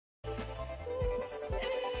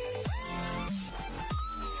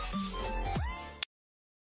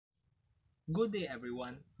Good day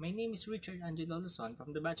everyone, my name is Richard Angelo Luzon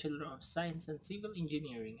from the Bachelor of Science and Civil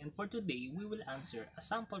Engineering, and for today we will answer a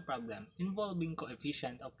sample problem involving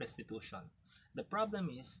coefficient of restitution. The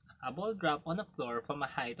problem is, a ball dropped on a floor from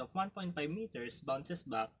a height of 1.5 meters bounces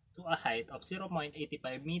back to a height of 0.85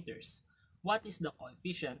 meters. What is the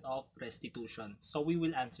coefficient of restitution? So we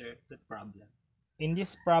will answer that problem. In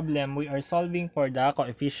this problem, we are solving for the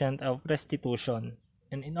coefficient of restitution.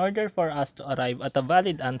 And in order for us to arrive at a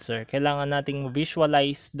valid answer, kailangan nating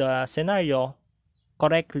visualize the scenario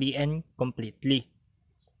correctly and completely.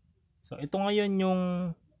 So, ito ngayon yung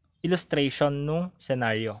illustration ng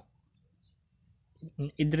scenario.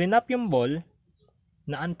 I-drop yung ball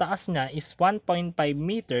na ang taas niya is 1.5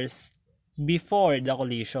 meters before the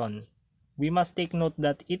collision. We must take note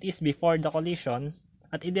that it is before the collision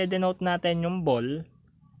at i-denote natin yung ball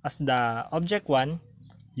as the object 1,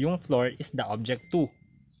 yung floor is the object 2.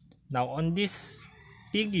 Now, on this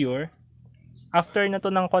figure, after na to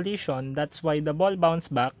ng collision, that's why the ball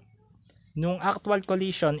bounced back. Nung actual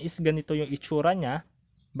collision is ganito yung itsura niya,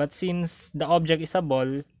 but since the object is a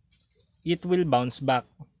ball, it will bounce back.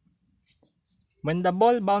 When the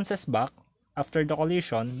ball bounces back, after the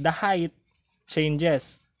collision, the height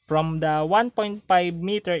changes. From the 1.5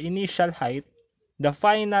 meter initial height, the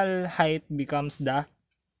final height becomes the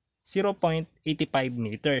 0.85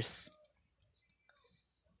 meters.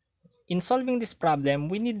 In solving this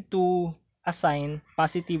problem, we need to assign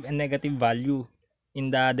positive and negative value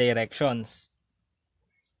in the directions.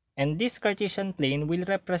 And this Cartesian plane will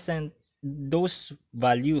represent those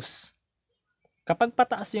values. Kapag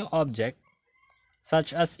pataas yung object,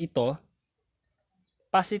 such as ito,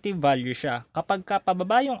 positive value siya. Kapag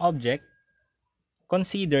pababa yung object,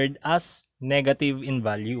 considered as negative in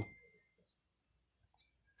value.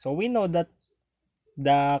 So we know that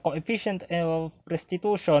the coefficient of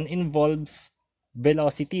restitution involves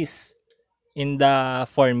velocities in the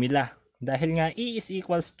formula. Dahil nga E is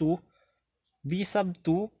equals to V sub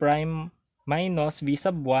 2 prime minus V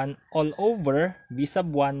sub 1 all over V sub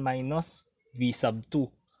 1 minus V sub 2.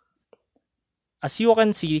 As you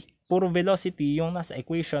can see, puro velocity yung nasa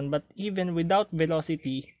equation, but even without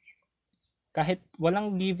velocity, kahit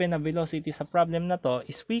walang given na velocity sa problem na to,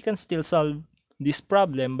 is we can still solve this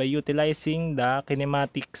problem by utilizing the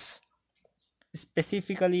kinematics,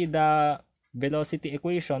 specifically the velocity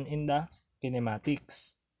equation in the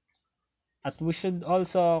kinematics. At we should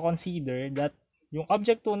also consider that yung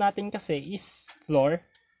object 2 natin kasi is floor,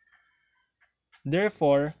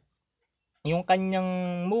 therefore yung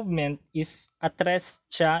kanyang movement is at rest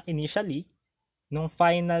siya initially. Nung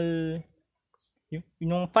final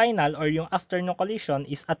or yung after no collision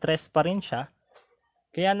is at rest pa rin siya.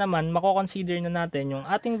 Kaya naman, mako-consider na natin yung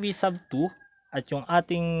ating V sub 2 at yung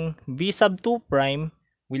ating V sub 2 prime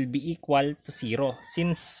will be equal to 0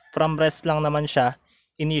 since from rest lang naman siya,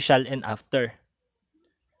 initial and after.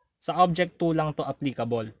 Sa object 2 lang to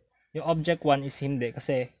applicable. Yung object 1 is hindi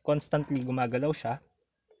kasi constantly gumagalaw siya.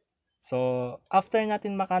 So, after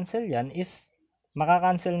natin makancel yan is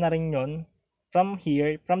makakancel na rin yun from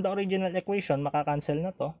here, from the original equation, makakancel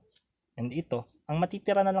na to. And ito, ang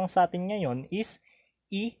matitira na lang sa atin ngayon is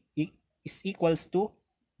E is equals to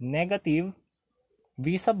negative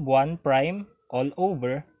V sub 1 prime all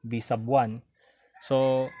over V sub 1.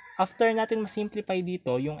 So, after natin masimplify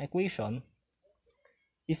dito yung equation,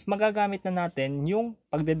 is magagamit na natin yung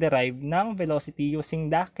pagde-derive ng velocity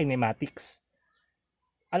using the kinematics.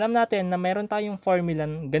 Alam natin na meron tayong formula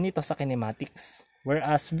ganito sa kinematics.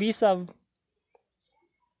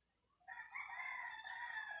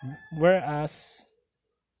 Whereas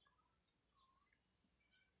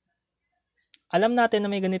alam natin na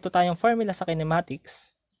may ganito tayong formula sa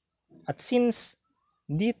kinematics. At since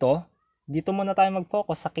dito muna tayo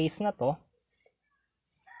mag-focus sa case na to.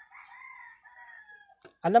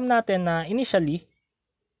 Alam natin na initially,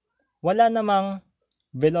 wala namang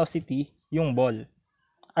velocity yung ball.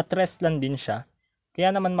 At rest lang din siya.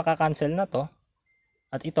 Kaya naman makakancel na to.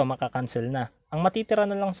 At ito makakancel na. Ang matitira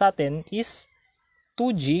na lang sa atin is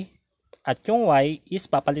 2g. At yung y is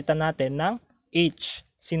papalitan natin ng h.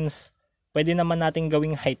 Since pwede naman natin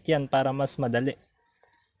gawing height yan para mas madali.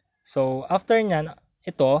 So, after nyan,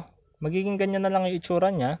 ito, magiging ganyan na lang yung itsura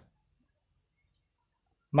niya.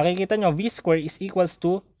 Makikita nyo, v square is equals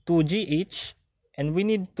to 2gh. And we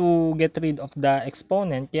need to get rid of the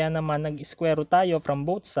exponent. Kaya naman, nag-square root tayo from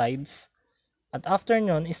both sides. At after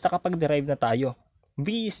nyon, is nakapag-derive na tayo.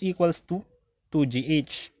 V is equals to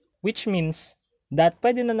 2gh. Which means that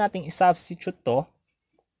pwede na nating i-substitute to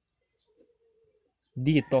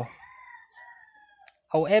dito.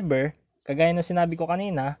 However, kagaya na sinabi ko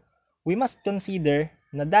kanina, we must consider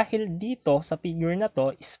na dahil dito sa figure na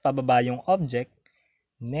to is pababa yung object,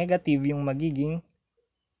 negative yung magiging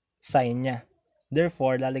sign niya.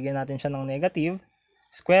 Therefore, lalagyan natin siya ng negative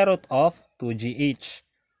square root of 2gh.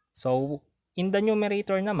 So, in the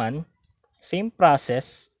numerator naman, same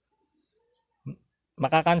process,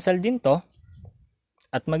 makakancel din to,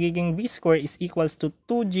 at magiging v square is equals to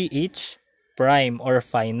 2gh prime or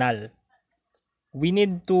final. We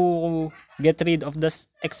need to get rid of the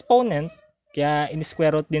exponent, kaya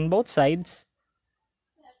in-square root din both sides.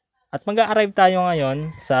 At mag-a-arrive tayo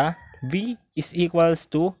ngayon sa v is equals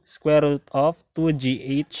to square root of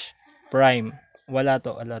 2gh prime. Wala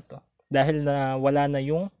to. Dahil na wala na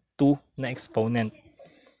yung 2 na exponent.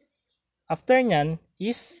 After nyan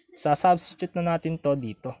is sasubstitute na natin to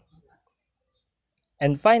dito.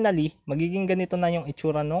 And finally, magiging ganito na yung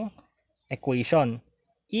itsura ng equation.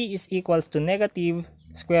 E is equals to negative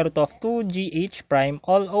square root of 2gh prime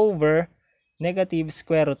all over negative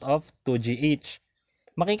square root of 2gh.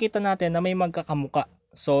 Makikita natin na may magkakamuka.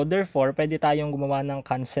 So therefore, pwede tayong gumawa ng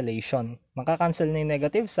cancellation. Makakancel na yung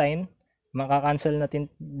negative sign, makakancel natin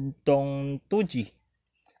itong 2g.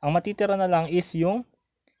 Ang matitira na lang is yung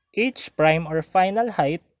h prime or final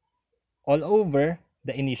height all over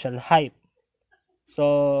the initial height.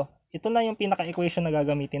 So, ito na yung pinaka-equation na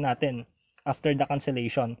gagamitin natin after the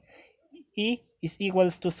cancellation. E is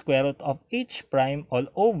equals to square root of h prime all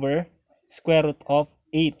over square root of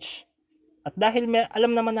h. At dahil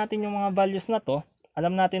alam naman natin yung mga values na to,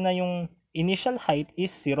 alam natin na yung initial height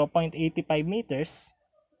is 0.85 meters.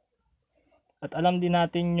 At alam din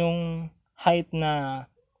natin yung height na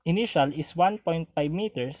initial is 1.5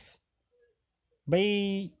 meters. By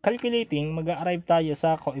calculating, mag-a-arrive tayo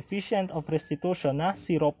sa coefficient of restitution na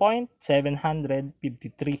 0.753.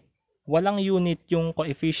 Walang unit yung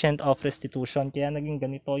coefficient of restitution, kaya naging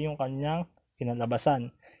ganito yung kanyang kinalabasan.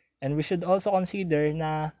 And we should also consider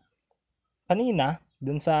na kanina,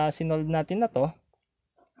 dun sa sinolve natin na to,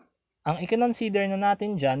 ang i-consider na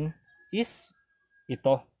natin dyan is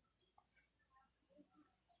ito.